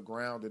keep yourself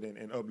grounded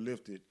and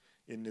uplifted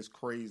in this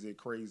crazy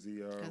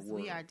world.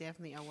 We are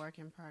definitely a work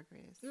in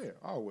progress. Yeah,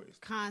 always.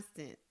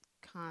 Constant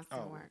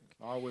work.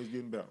 Always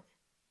getting better.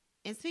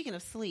 And speaking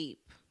of sleep,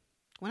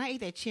 when I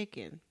eat that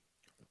chicken,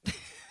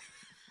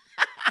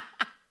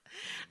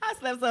 I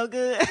slept so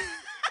good.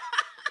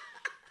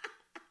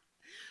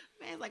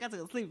 Man, it's like I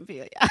took a sleeping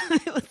pill, y'all.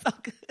 It was so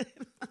good.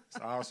 That's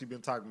all she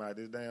been talking about,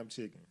 this damn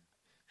chicken.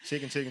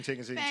 Chicken.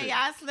 Man,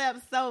 y'all slept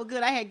so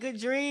good. I had good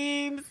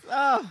dreams.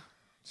 Oh.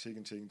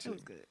 Chicken. It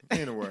was good.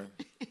 Anyway.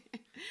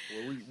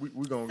 Well,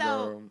 we gonna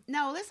go.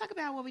 No, let's talk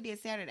about what we did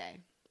Saturday.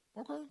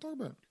 Okay, talk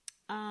about it.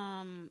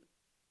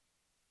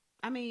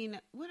 I mean,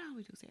 what did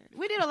we do Saturday?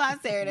 We did a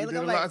lot Saturday. We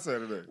did a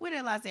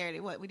lot Saturday.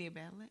 What? We did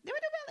ballet. Did we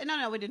do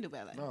ballet? No, we didn't do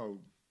ballet. No,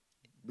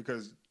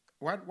 because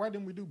why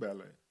didn't we do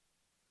ballet?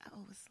 I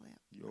overslept.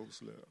 You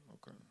overslept.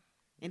 Okay.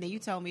 And then you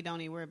told me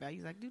don't even worry about it. You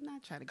was like, do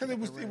not try to. Because it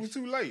was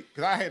too late.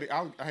 Because I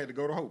had to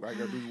go to Hope. I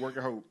got to do work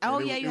at Hope. Oh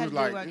yeah, you had to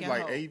do work at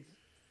Hope. It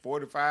was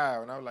like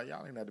 8:45, and I was like,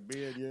 y'all ain't at the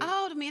bed yet.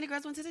 Oh, me and the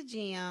girls went to the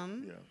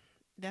gym. Yeah.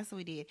 That's what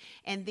we did.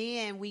 And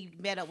then we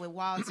met up with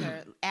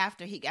Walter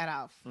after he got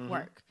off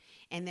work.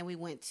 And then we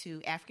went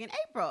to African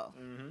April.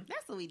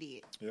 That's what we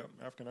did. Yep,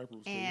 African April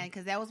was And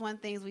because that was one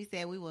of the things we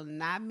said we will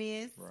not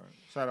miss. Right.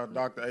 Shout out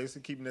Dr.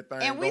 Asa, keeping that thing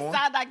going. And we going.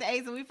 saw Dr.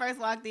 Asa when we first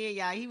walked in,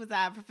 y'all. He was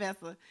our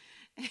professor.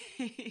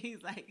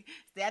 He's like,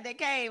 stay out that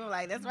cave. I'm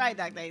like, that's right,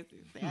 Dr. Asa.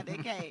 Stay out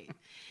that cave.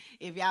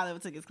 If y'all ever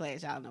took his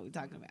class, y'all know what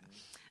we're talking about.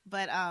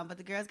 But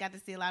the girls got to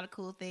see a lot of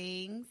cool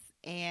things,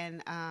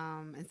 and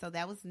so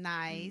that was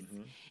nice.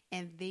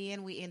 And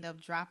then we end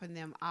up dropping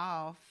them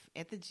off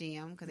at the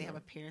gym because they have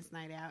a parents'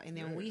 night out, and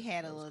then we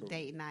had a little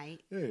date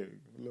night. Yeah, a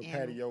little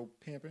patio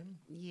pimping.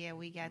 Yeah,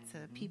 we got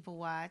to people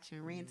watch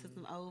and ran into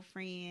some old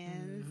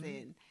friends,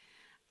 and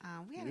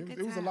we had a good time.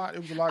 It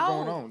was a lot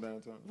going on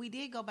downtown. We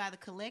did go by the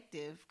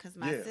Collective because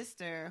my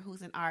sister,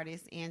 who's an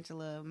artist,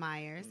 Angela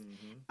Myers,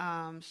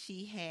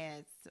 she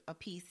has a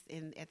piece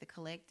at the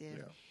Collective.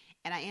 Yeah.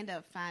 And I end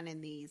up finding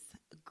these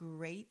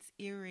great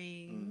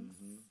earrings.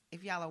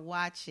 If y'all are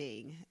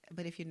watching,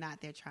 but if you're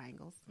not, they're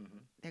triangles.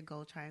 They're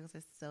gold triangles.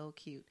 They're so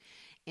cute.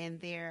 And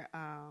they're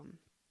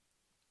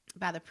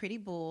by the Pretty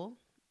Bull,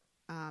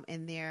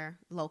 and they're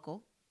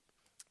local.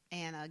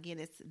 And again,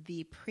 it's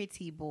the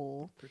Pretty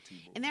Bull.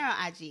 And they're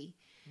on IG.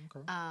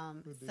 Okay.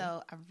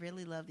 So I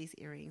really love these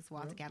earrings.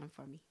 Walter got them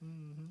for me.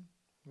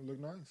 They look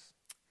nice.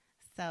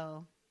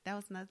 So that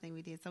was another thing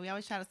we did. So we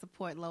always try to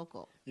support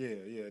local. Yeah,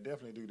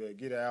 definitely do that.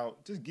 Get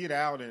out. Just get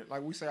out, and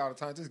like we say all the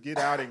time, just get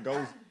out and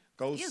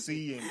go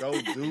see and go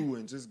do,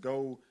 and just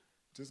go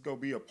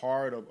be a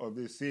part of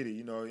this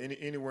city.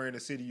 Anywhere in the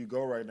city you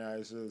go right now,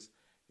 it's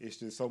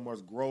just so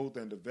much growth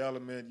and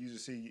development. You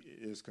just see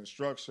it's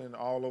construction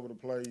all over the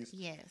place.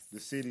 Yes. The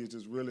city is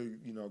just really,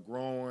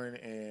 growing,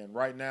 and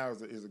right now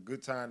is a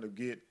good time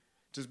to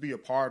just be a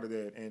part of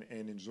that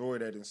and enjoy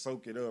that and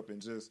soak it up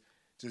and just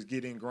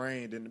get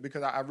ingrained. And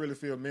because I really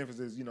feel Memphis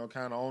is,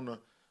 kind of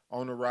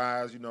on the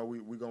rise.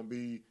 We're going to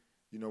be,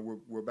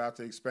 we're about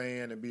to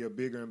expand and be a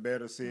bigger and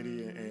better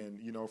city.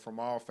 And from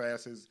all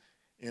facets,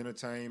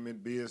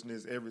 entertainment,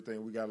 business,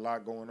 everything. We got a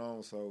lot going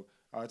on. So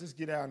just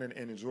get out and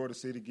enjoy the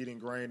city, get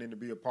ingrained and to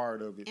be a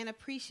part of it. And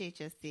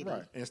appreciate your city.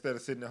 Right. Instead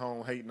of sitting at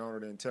home hating on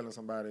it and telling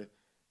somebody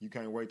you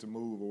can't wait to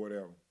move or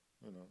whatever.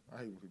 I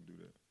hate when people do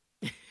that.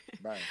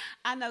 Bye.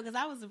 I know, because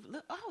I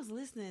was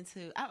listening to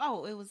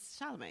it was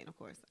Charlamagne, of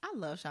course. I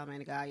love Charlamagne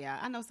the God, y'all.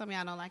 I know some of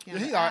y'all don't like him.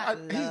 He's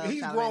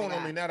grown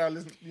on me now that I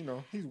listen.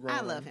 He's grown.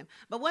 I love him,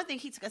 but one thing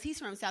because he's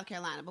from South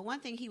Carolina. But one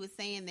thing he was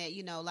saying that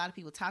a lot of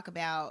people talk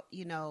about.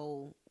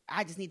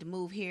 I just need to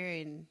move here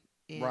and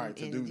do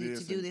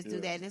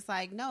that, and it's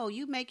like, no,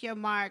 you make your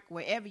mark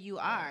wherever you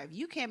are. Right. If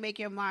you can't make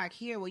your mark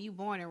here where you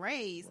born and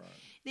raised,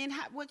 then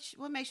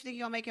what makes you think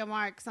you're gonna make your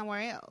mark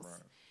somewhere else?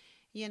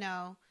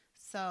 Right.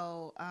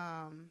 So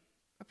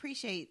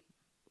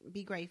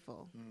be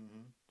grateful,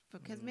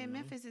 because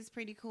Memphis is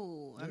pretty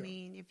cool. Yeah. I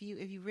mean, if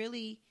you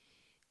really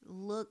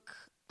look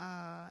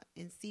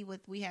and see what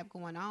we have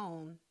going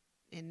on,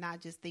 and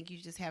not just think you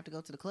just have to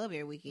go to the club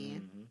every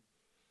weekend,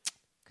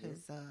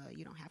 because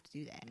you don't have to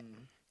do that.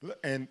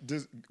 And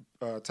just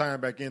tying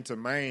back into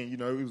Maine,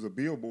 it was a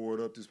billboard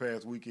up this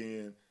past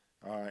weekend,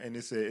 and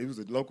it said it was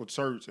a local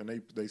church,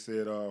 and they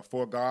said,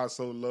 "For God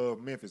so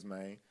loved Memphis,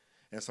 Maine,"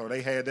 and so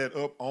they had that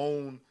up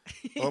on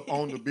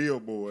the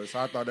billboard. So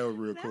I thought that was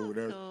real cool.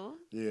 That was cool.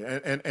 Yeah,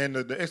 and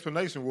the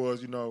explanation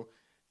was,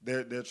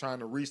 they're trying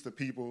to reach the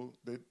people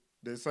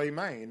that say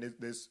Maine,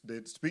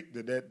 that speak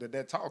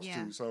that talks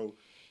to. So.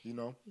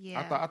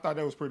 I thought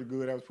that was pretty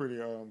good. That was pretty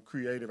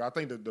creative. I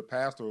think that the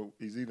pastor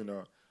is even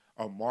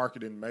a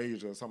marketing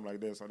major or something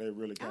like that. So they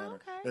really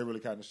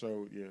kind of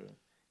showed,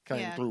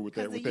 came through with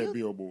that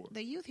billboard.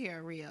 The youth here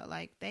are real.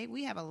 Like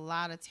we have a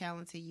lot of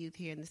talented youth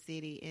here in the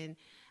city, and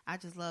I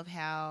just love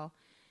how,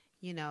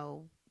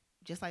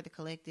 just like the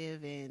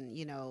Collective and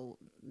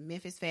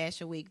Memphis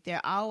Fashion Week, they're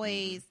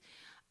always,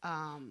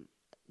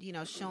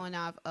 showing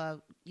off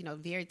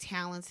very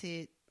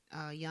talented.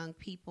 Young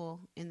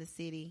people in the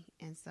city,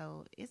 and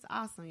so it's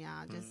awesome,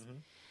 y'all. Just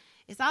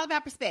it's all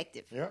about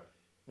perspective. Yep.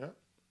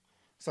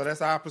 So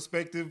that's our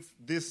perspective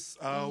this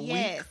week.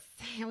 Yes,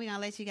 and we're gonna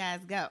let you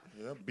guys go.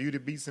 Yeah, Beauty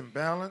Beats and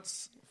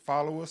Balance.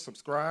 Follow us,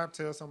 subscribe,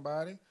 tell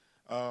somebody.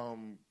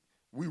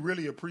 We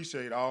really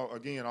appreciate all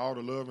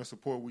the love and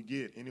support we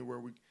get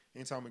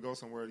anytime we go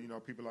somewhere.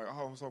 People are like,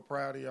 oh, I'm so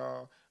proud of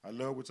y'all. I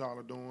love what y'all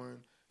are doing.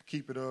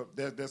 Keep it up.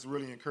 That's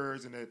really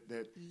encouraging.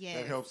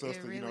 That helps us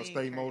to really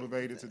stay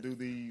motivated to do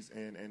these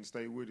and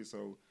stay with it.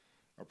 So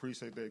I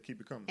appreciate that.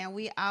 Keep it coming. And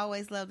we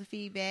always love the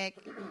feedback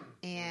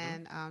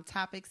and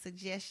topic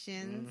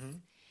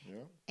suggestions.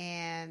 Yeah.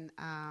 And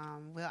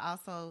we'll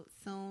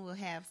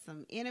have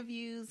some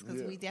interviews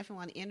because we definitely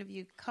want to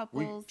interview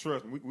couples.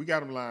 Trust me, we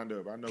got them lined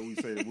up. I know we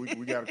said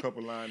we got a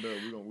couple lined up.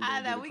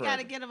 I know we got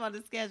to get them on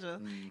the schedule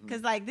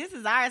because this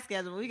is our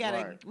schedule. We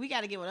got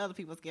to get with other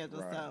people's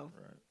schedules. Right.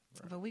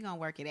 But we're going to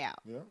work it out.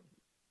 Yeah.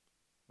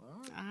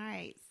 All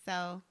right.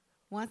 So,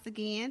 once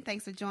again,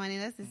 thanks for joining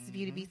us. This is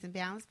Beauty Beats and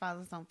Balance.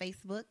 Follow us on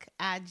Facebook,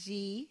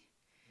 IG,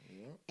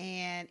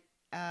 and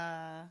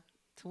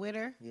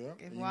Twitter. Yeah.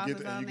 You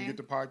can get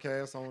the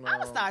podcast on... I'm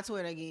going to start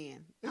Twitter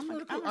again. It's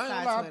really cool.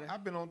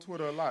 I've been on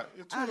Twitter a lot.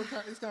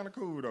 It's kind of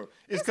cool, though.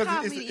 It's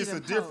because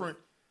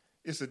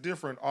it's a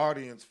different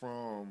audience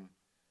from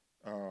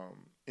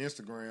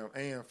Instagram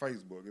and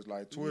Facebook. It's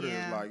like Twitter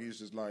is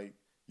just like...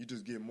 You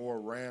just get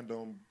more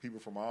random people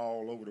from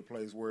all over the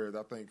place, whereas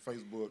I think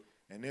Facebook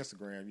and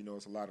Instagram,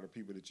 it's a lot of the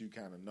people that you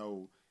kind of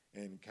know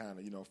and kind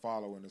of,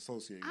 follow and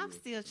associate with. I'm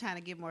still trying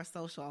to get more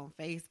social on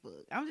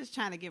Facebook. I'm just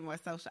trying to get more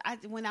social.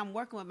 When I'm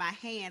working with my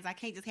hands, I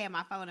can't just have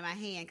my phone in my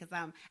hand because I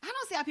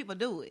don't see how people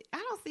do it. I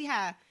don't see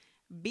how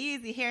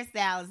busy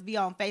hairstylists be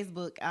on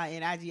Facebook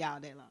and IG all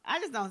day long. I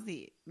just don't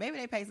see it. Maybe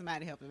they pay somebody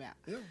to help them out.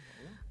 Yeah.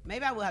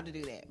 Maybe I will have to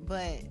do that.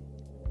 But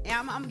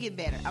I'm going to get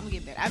better.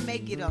 I may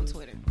get it on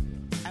Twitter.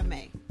 I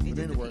may. But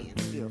anyway,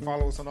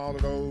 follow us on all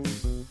of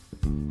those.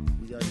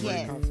 We got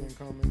great content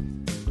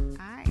coming.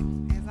 All right.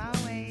 As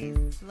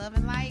always, love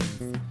and light.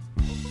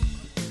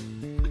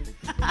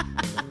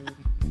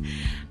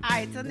 All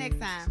right. Till next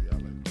time. See y'all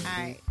later.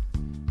 All right.